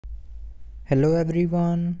Hello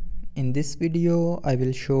everyone, in this video I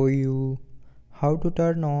will show you how to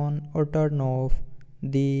turn on or turn off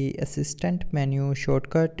the assistant menu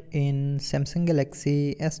shortcut in Samsung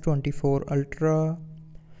Galaxy S24 Ultra.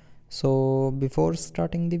 So before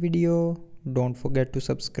starting the video, don't forget to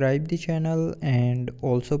subscribe the channel and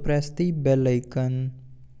also press the bell icon.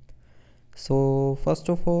 So first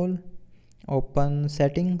of all, open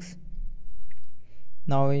settings.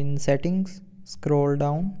 Now in settings, scroll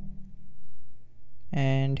down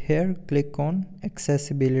and here click on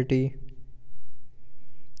accessibility.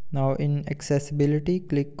 Now in accessibility,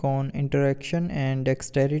 click on interaction and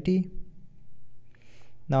dexterity.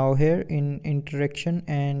 Now here in interaction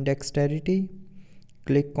and dexterity,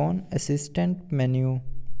 click on assistant menu.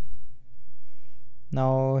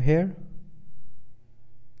 Now here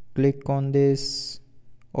click on this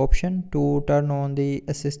option to turn on the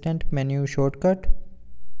assistant menu shortcut.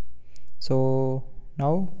 So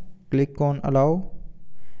now click on allow,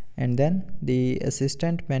 and then the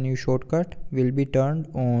assistant menu shortcut will be turned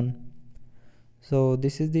on. So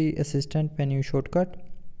this is the assistant menu shortcut,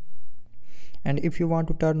 and if you want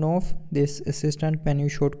to turn off this assistant menu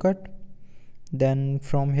shortcut, then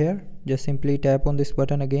from here just simply tap on this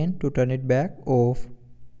button again to turn it back off,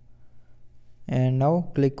 and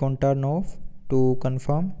now click on turn off to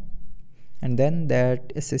confirm, and then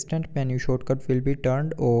that assistant menu shortcut will be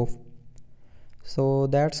turned off. So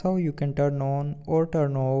that's how you can turn on or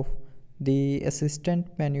turn off the assistant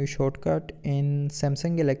menu shortcut in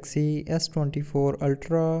Samsung Galaxy S24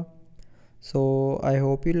 Ultra. So I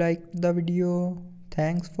hope you liked the video.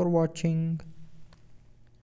 Thanks for watching.